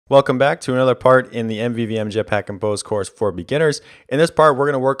Welcome back to another part in the MVVM Jetpack Compose course for beginners. In this part, we're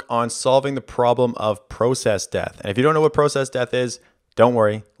going to work on solving the problem of process death. And if you don't know what process death is, don't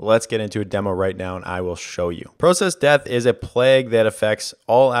worry, let's get into a demo right now and I will show you. Process death is a plague that affects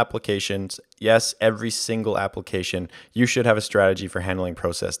all applications. Yes, every single application. You should have a strategy for handling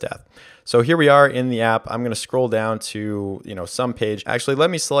process death. So here we are in the app. I'm going to scroll down to some page. Actually,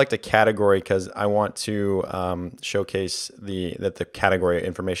 let me select a category because I want to showcase that the category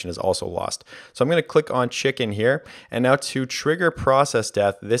information is also lost. So I'm going to click on chicken here. And now to trigger process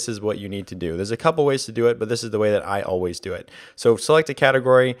death, this is what you need to do. There's a couple ways to do it, but this is the way that I always do it. So select a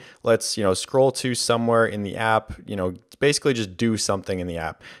category. Let's scroll to somewhere in the app. Basically just do something in the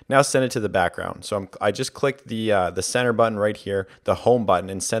app. Now send it to the background. So I just clicked the center button right here, the home button,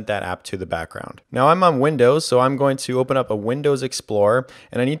 and sent that app to the background. Now I'm on Windows, so I'm going to open up a Windows Explorer,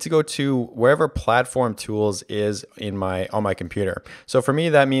 and I need to go to wherever Platform Tools is on my computer. So for me,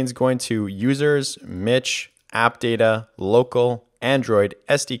 that means going to Users, Mitch, App Data, Local, Android,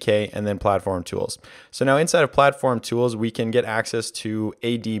 SDK, and then Platform Tools. So now inside of Platform Tools, we can get access to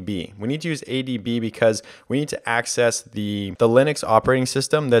ADB. We need to use ADB because we need to access the Linux operating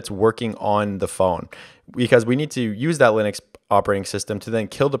system that's working on the phone, because we need to use that Linux operating system to then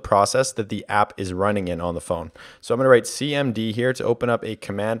kill the process that the app is running in on the phone. So I'm going to write CMD here to open up a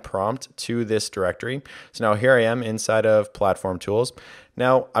command prompt to this directory. So now here I am inside of Platform Tools.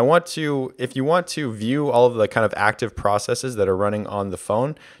 Now if you want to view all of the kind of active processes that are running on the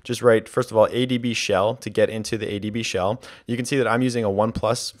phone, just write, first of all, ADB shell to get into the ADB shell. You can see that I'm using a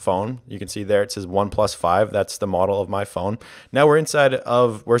OnePlus phone. You can see there it says OnePlus 5. That's the model of my phone. Now we're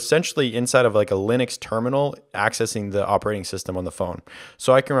essentially inside of like a Linux terminal accessing the operating system on the phone.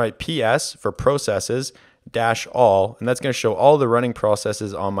 So I can write PS for processes -all, and that's going to show all the running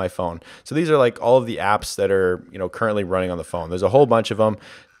processes on my phone. So these are like all of the apps that are currently running on the phone. There's a whole bunch of them.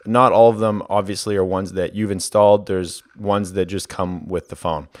 Not all of them obviously are ones that you've installed. There's ones that just come with the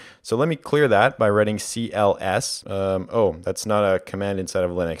phone. So let me clear that by writing CLS. Oh, that's not a command inside of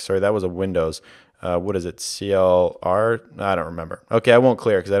Linux. Sorry, that was a Windows. What is it? CLR? I don't remember. Okay, I won't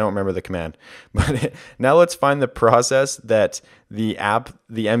clear because I don't remember the command. But now let's find the process that the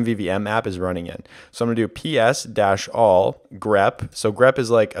MVVM app is running in. So I'm going to do PS-all grep. So grep is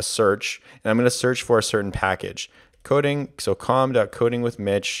like a search, and I'm going to search for a certain package. Coding, so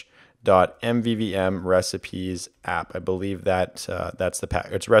com.codingwithmitch.mvvm recipes app. I believe that's the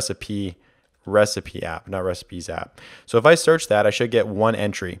package. It's recipe app, not recipes app. So if I search that, I should get one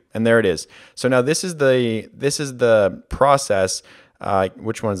entry, and there it is. So now this is the process.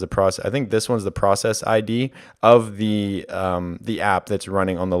 Which one's the process? I think this one's the process ID of the app that's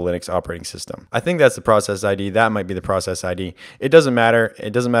running on the Linux operating system. I think that's the process ID. That might be the process ID. It doesn't matter.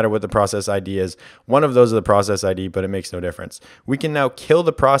 It doesn't matter what the process ID is. One of those is the process ID, but it makes no difference. We can now kill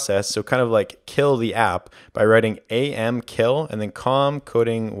the process, so kind of like kill the app by writing am kill and then com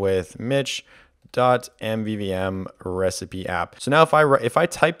coding with Mitch .mvvm recipe app. So now if I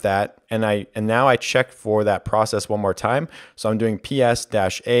type that and now I check for that process one more time. So I'm doing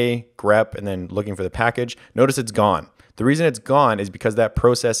ps-a grep and then looking for the package. Notice it's gone. The reason it's gone is because that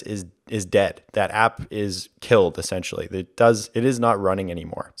process is dead. That app is killed essentially. It is not running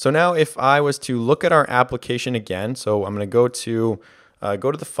anymore. So now if I was to look at our application again, so I'm going to go to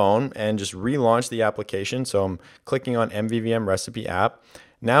the phone and just relaunch the application. So I'm clicking on MVVM recipe app.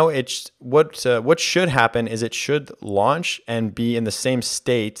 Now what should happen is it should launch and be in the same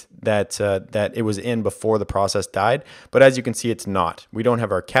state that it was in before the process died. But as you can see, it's not. We don't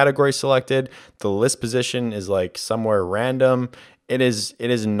have our category selected. The list position is like somewhere random. It is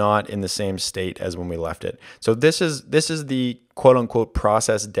not in the same state as when we left it. So this is the quote unquote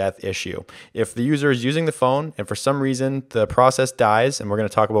process death issue. If the user is using the phone and for some reason the process dies, and we're going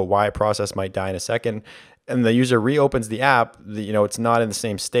to talk about why a process might die in a second, and the user reopens the app, it's not in the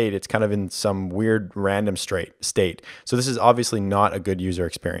same state. It's kind of in some weird random state. So this is obviously not a good user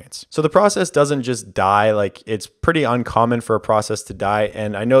experience. So the process doesn't just die. Like, it's pretty uncommon for a process to die.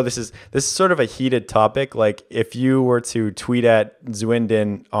 And I know this is sort of a heated topic. Like, if you were to tweet at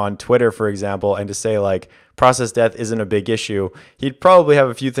Zwindin on Twitter, for example, and to say like, process death isn't a big issue, he'd probably have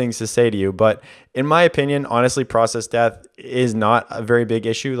a few things to say to you. But in my opinion, honestly, process death is not a very big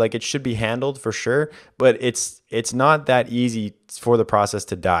issue. Like, it should be handled for sure, but it's not that easy for the process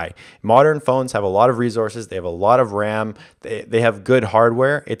to die. Modern phones have a lot of resources. They have a lot of RAM. They have good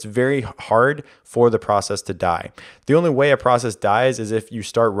hardware. It's very hard for the process to die. The only way a process dies is if you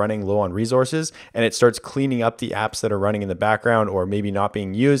start running low on resources and it starts cleaning up the apps that are running in the background or maybe not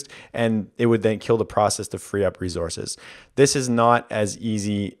being used, and it would then kill the process to free up resources. This is not as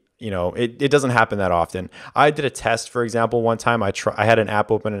easy it doesn't happen that often. I did a test, for example, one time I had an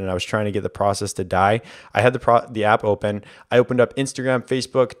app open and I was trying to get the process to die. I had the app open. I opened up Instagram,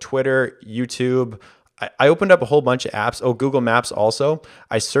 Facebook, Twitter, YouTube. I opened up a whole bunch of apps. Oh, Google Maps also.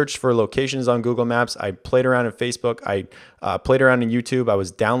 I searched for locations on Google Maps. I played around in Facebook. I played around in YouTube. I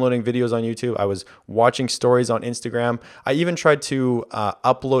was downloading videos on YouTube. I was watching stories on Instagram. I even tried to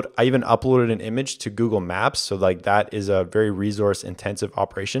upload. I even uploaded an image to Google Maps. So like that is a very resource intensive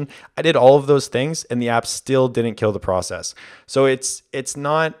operation. I did all of those things and the app still didn't kill the process. So it's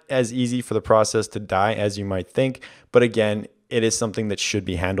not as easy for the process to die as you might think. But again, it is something that should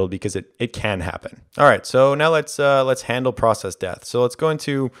be handled because it can happen. All right, so now let's handle process death. So let's go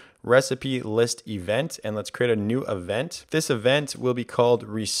into recipe list event and let's create a new event. This event will be called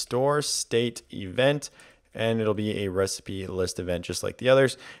restore state event, and it'll be a recipe list event just like the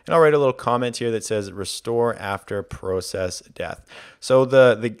others. And I'll write a little comment here that says restore after process death. So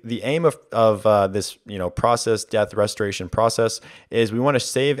the aim of this process death restoration process is we want to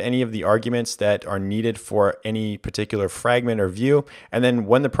save any of the arguments that are needed for any particular fragment or view. And then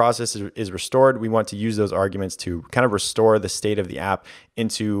when the process is restored, we want to use those arguments to kind of restore the state of the app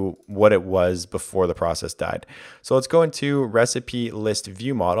into what it was before the process died. So let's go into recipe list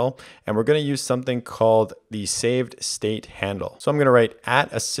view model, and we're going to use something called the saved state handle. So I'm going to write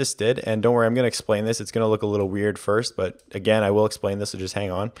 @assisted, and don't worry, I'm going to explain this. It's going to look a little weird first, but again, I will explain this, so just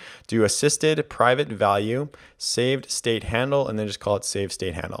hang on. Do assisted private value saved state handle, and then just call it save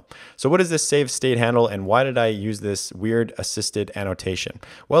state handle. So what is this save state handle, and why did I use this weird assisted annotation?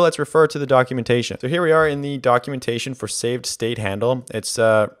 Well, let's refer to the documentation. So here we are in the documentation for saved state handle. It's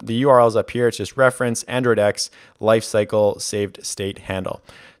the URL's up here. It's just reference Android X lifecycle saved state handle.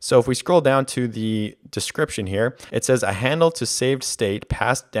 So if we scroll down to the description here, it says a handle to saved state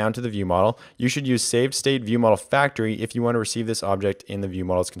passed down to the view model. You should use saved state view model factory if you want to receive this object in the view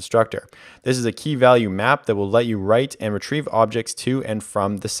model's constructor. This is a key value map that will let you write and retrieve objects to and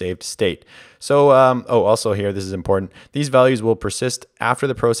from the saved state. So, also here, this is important. These values will persist after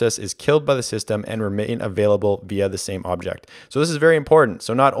the process is killed by the system and remain available via the same object. So this is very important.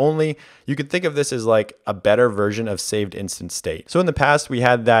 So not only, you could think of this as like a better version of saved instant state. So in the past, we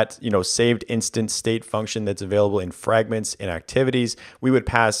had that, saved instant state function that's available in fragments, in activities. We would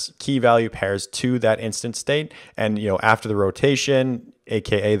pass key value pairs to that instant state. And, after the rotation,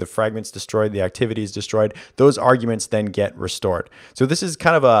 aka the fragments destroyed, the activities destroyed, those arguments then get restored. So this is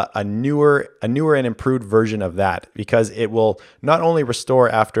kind of a newer and improved version of that, because it will not only restore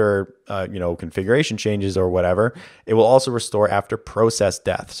after configuration changes or whatever, it will also restore after process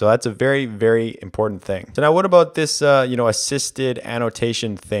death. So that's a very, very important thing. So now what about this assisted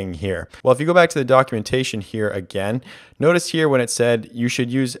annotation thing here? Well, if you go back to the documentation here again, notice here when it said you should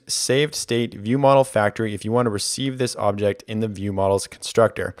use saved state view model factory if you want to receive this object in the view model's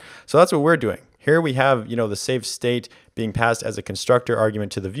constructor. So that's what we're doing. Here we have, the saved state being passed as a constructor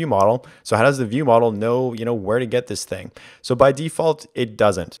argument to the view model. So how does the view model know, where to get this thing? So by default, it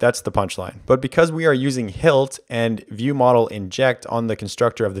doesn't. That's the punchline. But because we are using hilt and view model inject on the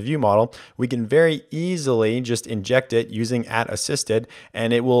constructor of the view model, we can very easily just inject it using @assisted,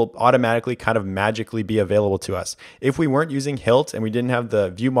 and it will automatically kind of magically be available to us. If we weren't using hilt and we didn't have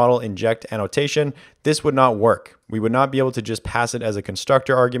the view model inject annotation, this would not work. We would not be able to just pass it as a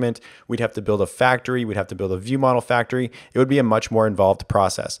constructor argument. We'd have to build a factory. We'd have to build a view model factory. It would be a much more involved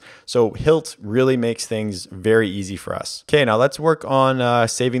process. So hilt really makes things very easy for us. Okay, now let's work on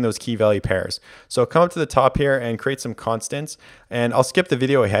saving those key value pairs. So come up to the top here and create some constants. And I'll skip the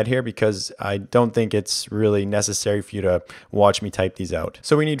video ahead here because I don't think it's really necessary for you to watch me type these out.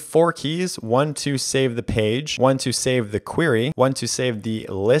 So we need 4 keys, 1 to save the page, 1 to save the query, 1 to save the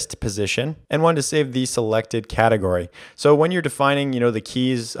list position, and 1 to save the selected category. So when you're defining, the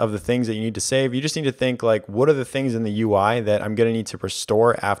keys of the things that you need to save, you just need to think like, what are the things in the UI that I'm going to need to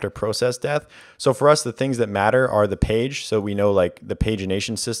restore after process death? So for us, the things that matter are the page. So we know like the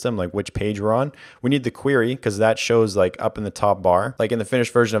pagination system, like which page we're on. We need the query because that shows like up in the top bar. Like in the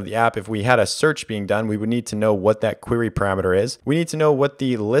finished version of the app, if we had a search being done, we would need to know what that query parameter is. We need to know what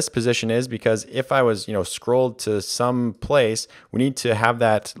the list position is, because if I was, scrolled to some place, we need to have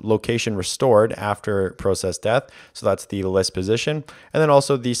that location restored after process death. So that's the list position. And then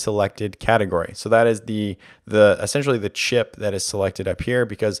also the selected category. So that is the essentially the chip that is selected up here,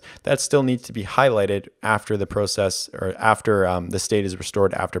 because that still needs to be highlighted after the process, or after the state is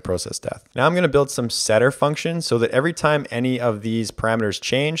restored after process death. Now I'm going to build some setter functions so that every time any of these parameters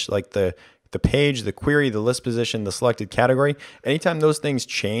change, like the page, the query, the list position, the selected category, anytime those things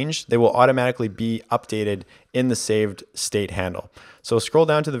change, they will automatically be updated in the saved state handle. So scroll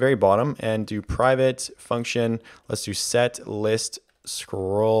down to the very bottom and do private function. Let's do set list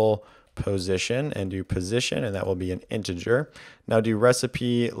scroll position and do position, and that will be an integer. Now do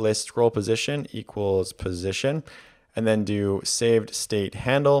recipe list scroll position equals position, and then do saved state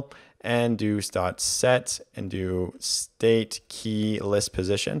handle and do dot set and do state key list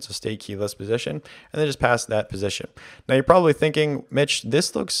position. So state key list position, and then just pass that position. Now you're probably thinking, Mitch,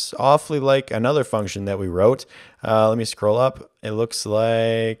 this looks awfully like another function that we wrote. Let me scroll up. It looks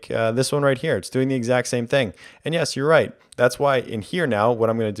like this one right here. It's doing the exact same thing. And yes, you're right. That's why in here now, what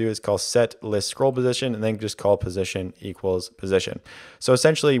I'm going to do is call set list scroll position and then just call position equals position. So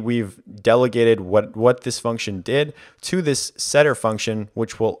essentially we've delegated what this function did to this setter function,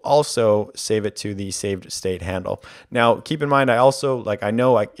 which will also save it to the saved state handle. Now, keep in mind, I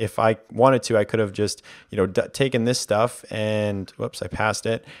know if I wanted to, I could have just, taken this stuff and, whoops, I passed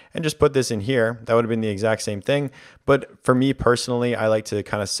it, and just put this in here. That would have been the exact same thing. But for me personally, I like to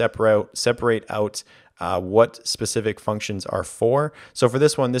kind of separate out what specific functions are for. So for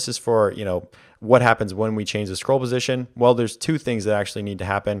this one, this is for, what happens when we change the scroll position. Well, there's two things that actually need to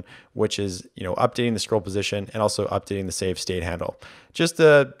happen, which is, updating the scroll position and also updating the save state handle. Just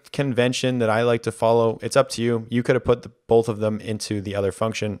a convention that I like to follow. It's up to you. You could have put both of them into the other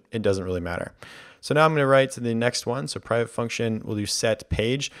function. It doesn't really matter. So now I'm going to write to the next one. So private function, we'll do set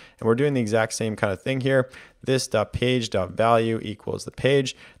page, and we're doing the exact same kind of thing here. This.page.value equals the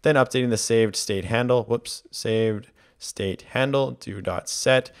page, then updating the saved state handle. Whoops, saved state handle, do dot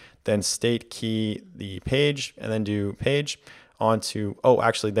set, then state key the page, and then do page onto,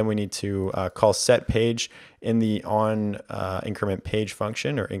 then we need to call set page in the on increment page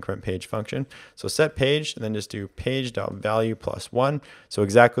function or increment page function. So set page, and then just do page.value plus 1. So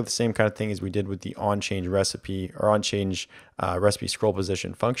exactly the same kind of thing as we did with the on change recipe or on change recipe scroll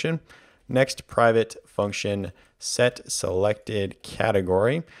position function. Next, private function set selected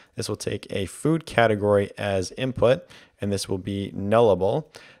category. This will take a food category as input, and this will be nullable.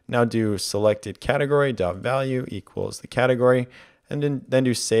 Now do selected category dot value equals the category, and then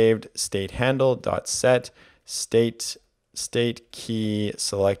do saved state handle dot set state key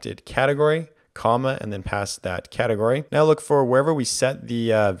selected category, comma, and then pass that category. Now look for wherever we set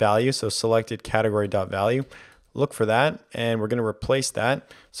the value, so selected category dot value. Look for that, and we're going to replace that.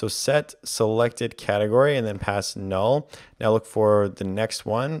 So set selected category and then pass null. Now look for the next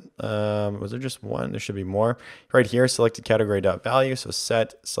one. Was there just one? There should be more. Right here, selected category dot value. So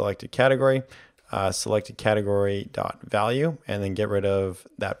set selected category, selected category dot value, and then get rid of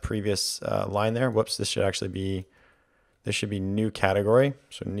that previous line there. Whoops, this should be new category.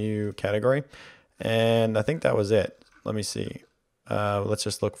 So new category, and I think that was it. Let me see. Let's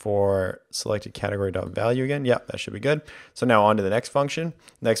just look for selected category dot value again. Yep, that should be good. So now on to the next function.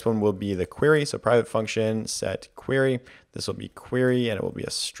 Next one will be the query. So private function set query. This will be query, and it will be a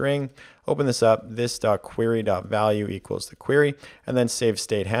string. Open this up. This dot query dot value equals the query, and then save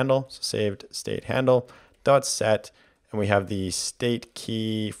state handle. So saved state handle dot set, and we have the state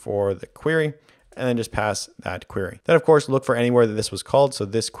key for the query, and then just pass that query. Then of course look for anywhere that this was called. So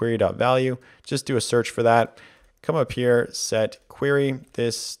this query dot value. Just do a search for that. Come up here, set query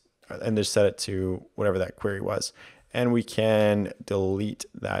this, and just set it to whatever that query was. And we can delete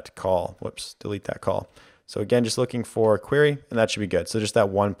that call. Whoops, delete that call. So again, just looking for a query, and that should be good. So just that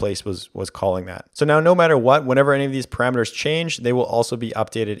one place was calling that. So now no matter what, whenever any of these parameters change, they will also be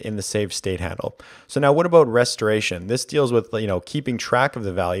updated in the save state handle. So now what about restoration? This deals with, keeping track of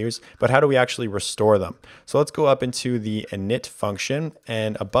the values, but how do we actually restore them? So let's go up into the init function,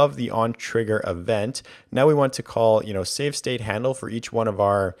 and above the on trigger event, now we want to call, save state handle for each one of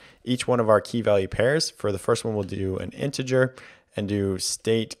our key value pairs. For the first one, we'll do an integer and do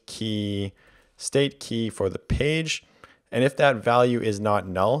state key for the page, and if that value is not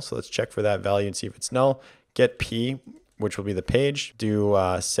null, so let's check for that value and see if it's null, get p, which will be the page, do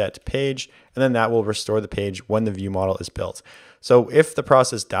set page, and then that will restore the page when the view model is built. So if the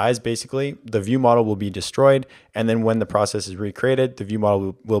process dies, basically the view model will be destroyed, and then when the process is recreated, the view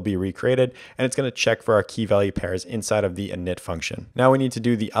model will be recreated, and it's going to check for our key value pairs inside of the init function. Now we need to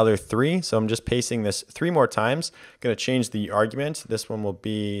do the other three, so I'm just pasting this 3 more times. Going to change the argument. This one will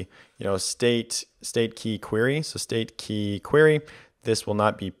be, state key query. So state key query. This will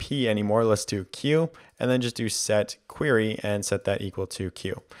not be p anymore. Let's do q, and then just do set query and set that equal to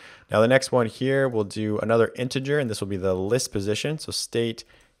q. Now the next one here, we'll do another integer, and this will be the list position. So state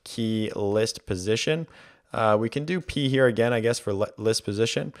key list position. We can do p here again, I guess, for list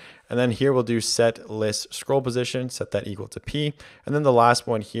position. And then here we'll do set list scroll position, set that equal to p. And then the last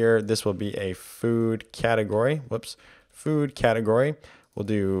one here, this will be a food category. Whoops, food category. We'll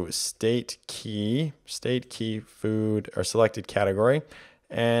do state key food or selected category.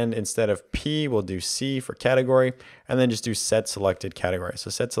 And instead of P, we'll do C for category, and then just do set selected category. So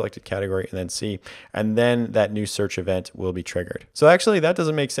set selected category and then C, and then that new search event will be triggered. So actually that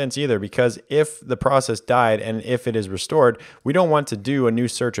doesn't make sense either, because if the process died and if it is restored, we don't want to do a new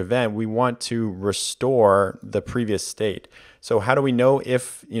search event. We want to restore the previous state. So how do we know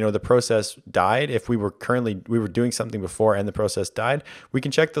if, the process died? If we were doing something before and the process died, we can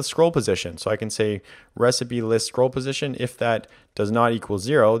check the scroll position. So I can say recipe list scroll position. If that does not equal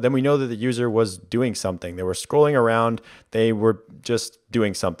 0, then we know that the user was doing something. They were scrolling around. They were just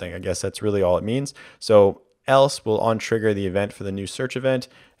doing something. I guess that's really all it means. So else will on trigger the event for the new search event.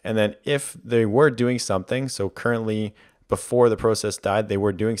 And then if they were doing something, so currently before the process died, they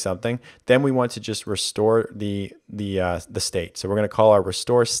were doing something, then we want to just restore the state. So we're going to call our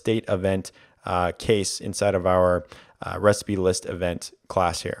restore state event case inside of our recipe list event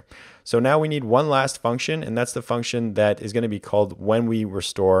class here. So now we need one last function, and that's the function that is going to be called when we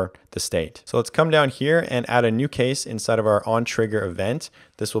restore the state. So let's come down here and add a new case inside of our onTrigger event.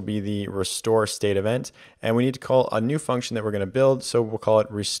 This will be the restore state event, and we need to call a new function that we're going to build. So we'll call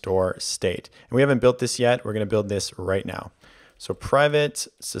it restore state. And we haven't built this yet. We're going to build this right now. So private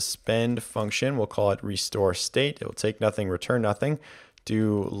suspend function, we'll call it restore state. It will take nothing, return nothing.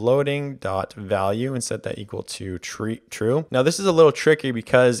 Do loading.value and set that equal to true. Now this is a little tricky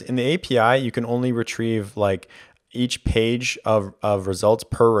because in the API, you can only retrieve like each page of results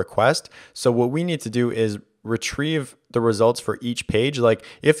per request. So what we need to do is retrieve the results for each page. Like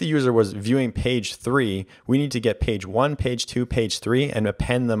if the user was viewing page 3, we need to get page 1, page 2, page 3, and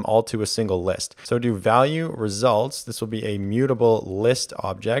append them all to a single list. So do value results. This will be a mutable list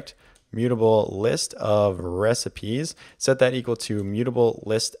object. Mutable list of recipes, set that equal to mutable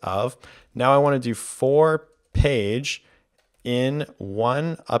list of. Now I want to do for page in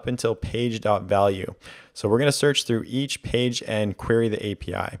 1 up until page.value. So we're going to search through each page and query the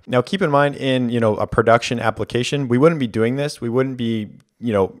API. Now keep in mind in a production application, we wouldn't be doing this. We wouldn't be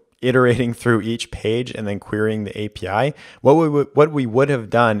iterating through each page and then querying the API. What we would have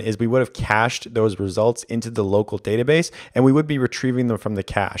done is we would have cached those results into the local database, and we would be retrieving them from the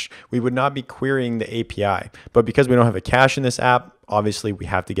cache. We would not be querying the API. But because we don't have a cache in this app, obviously we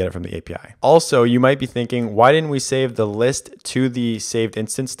have to get it from the API. Also, you might be thinking, why didn't we save the list to the saved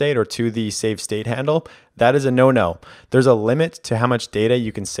instance state or to the saved state handle? That is a no-no. There's a limit to how much data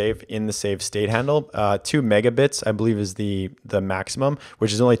you can save in the saved state handle. 2 megabits, I believe, is the maximum,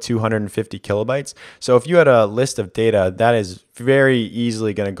 which is only 250 kilobytes. So if you had a list of data, that is very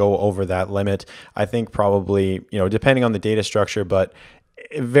easily going to go over that limit. I think probably, depending on the data structure, but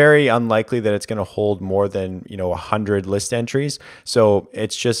very unlikely that it's going to hold more than 100 list entries. So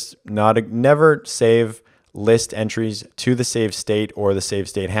it's just never save list entries to the save state or the save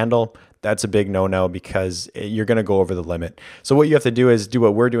state handle. That's a big no-no because you're going to go over the limit. So what you have to do is do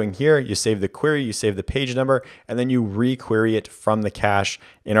what we're doing here. You save the query, you save the page number, and then you re-query it from the cache.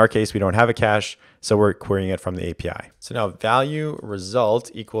 In our case, we don't have a cache, so we're querying it from the API. So now value result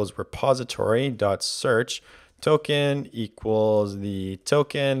equals repository.search. Token equals the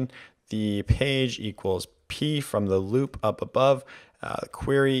token, the page equals P from the loop up above,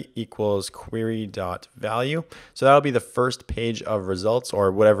 query equals query.value. So that'll be the first page of results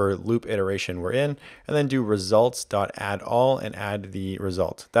or whatever loop iteration we're in, and then do results.addAll and add the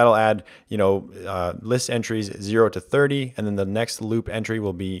result. That'll add, list entries 0 to 30, and then the next loop entry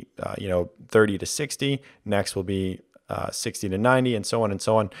will be, 30 to 60. Next will be 60 to 90, and so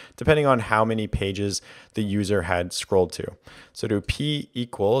on, depending on how many pages the user had scrolled to. So do P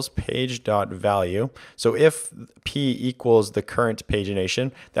equals page.value. So if P equals the current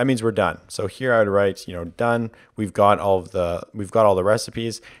pagination, that means we're done. So here I would write, done. We've got all the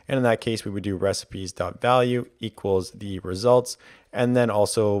recipes, and in that case, we would do recipes.value equals the results. And then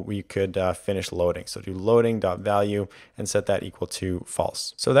also we could finish loading. So do loading.value and set that equal to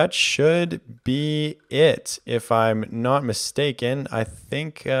false. So that should be it. If I'm not mistaken, I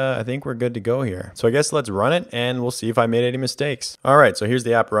think we're good to go here. So I guess let's run it and we'll see if I made any mistakes. All right, so here's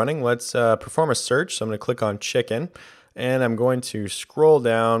the app running. Let's perform a search. So I'm gonna click on chicken and I'm going to scroll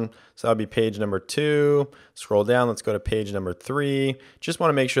down. So that'll be page number 2. Scroll down, let's go to page number 3. Just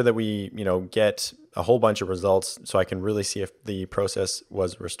wanna make sure that we, get a whole bunch of results so I can really see if the process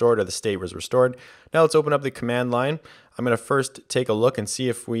was restored or the state was restored. Now let's open up the command line. I'm going to first take a look and see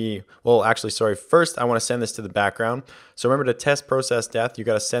if first I want to send this to the background. So remember, to test process death, you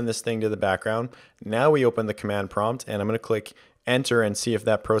got to send this thing to the background. Now we open the command prompt and I'm going to click enter and see if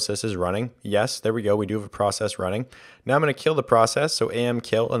that process is running. Yes, there we go. We do have a process running. Now I'm going to kill the process. So am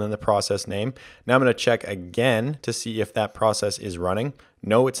kill and then the process name. Now I'm going to check again to see if that process is running.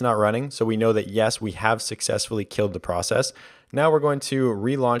 No, it's not running. So we know that yes, we have successfully killed the process. Now we're going to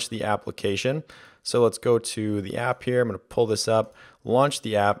relaunch the application. So let's go to the app here. I'm going to pull this up, launch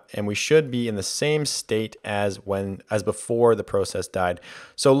the app, and we should be in the same state as before the process died.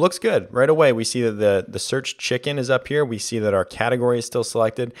 So it looks good. Right away, we see that the search chicken is up here. We see that our category is still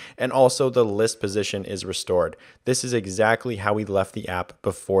selected, and also the list position is restored. This is exactly how we left the app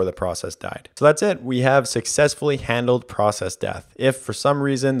before the process died. So that's it. We have successfully handled process death. If for some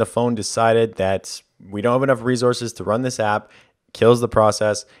reason the phone decided that we don't have enough resources to run this app, kills the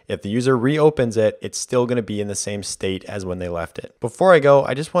process. If the user reopens it, it's still going to be in the same state as when they left it. Before I go,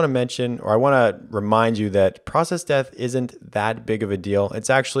 I just want to mention, or I want to remind you that process death isn't that big of a deal. It's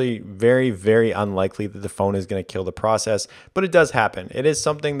actually very, very unlikely that the phone is going to kill the process, but it does happen. It is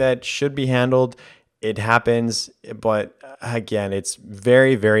something that should be handled. It happens, but again, it's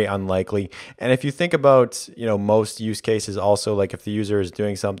very, very unlikely. And if you think about, most use cases also, like if the user is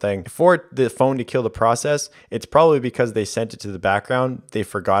doing something for the phone to kill the process, it's probably because they sent it to the background. They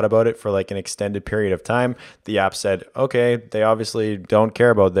forgot about it for like an extended period of time. The app said, okay, they obviously don't care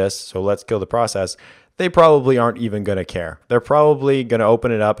about this, so let's kill the process. They probably aren't even going to care. They're probably going to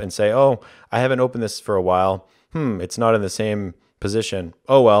open it up and say, oh, I haven't opened this for a while. It's not in the same position.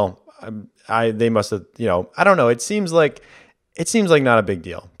 Oh, well, they must have, I don't know. It seems like not a big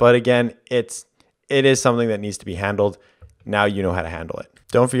deal, but again, it is something that needs to be handled. Now you know how to handle it.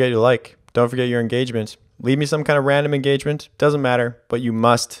 Don't forget your like, don't forget your engagement. Leave me some kind of random engagement. Doesn't matter, but you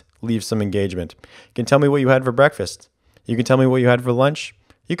must leave some engagement. You can tell me what you had for breakfast. You can tell me what you had for lunch.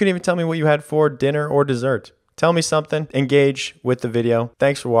 You can even tell me what you had for dinner or dessert. Tell me something, engage with the video.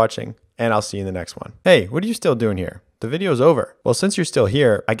 Thanks for watching, and I'll see you in the next one. Hey, what are you still doing here? The video's over. Well, since you're still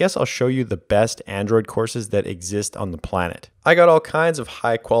here, I guess I'll show you the best Android courses that exist on the planet. I got all kinds of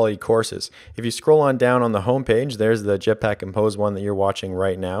high quality courses. If you scroll on down on the homepage, there's the Jetpack Compose one that you're watching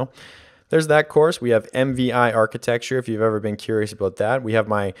right now. There's that course. We have MVI architecture, if you've ever been curious about that. We have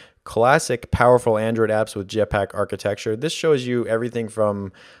my classic powerful Android apps with Jetpack architecture. This shows you everything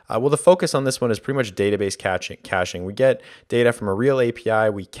from, the focus on this one is pretty much database caching. We get data from a real API,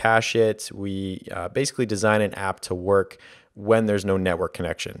 we cache it, we basically design an app to work when there's no network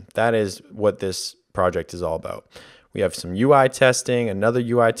connection. That is what this project is all about. We have some UI testing, another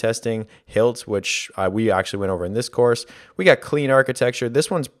UI testing, HILT, which we actually went over in this course. We got clean architecture. This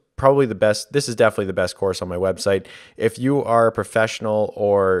one's probably the best. This is definitely the best course on my website. If you are a professional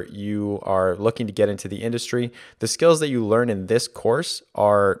or you are looking to get into the industry, the skills that you learn in this course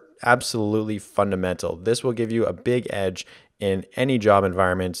are absolutely fundamental. This will give you a big edge in any job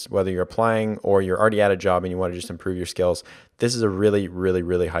environment, whether you're applying or you're already at a job and you want to just improve your skills. This is a really, really,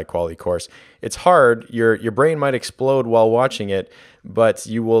 really high quality course. It's hard. Your brain might explode while watching it, but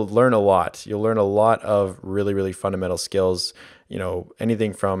you will learn a lot. You'll learn a lot of really, really fundamental skills.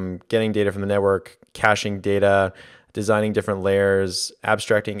 Anything from getting data from the network, caching data, designing different layers,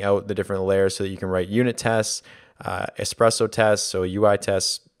 abstracting out the different layers so that you can write unit tests, espresso tests, so UI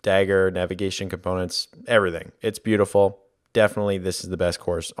tests, Dagger, navigation components, everything. It's beautiful. Definitely, this is the best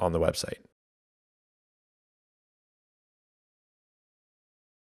course on the website.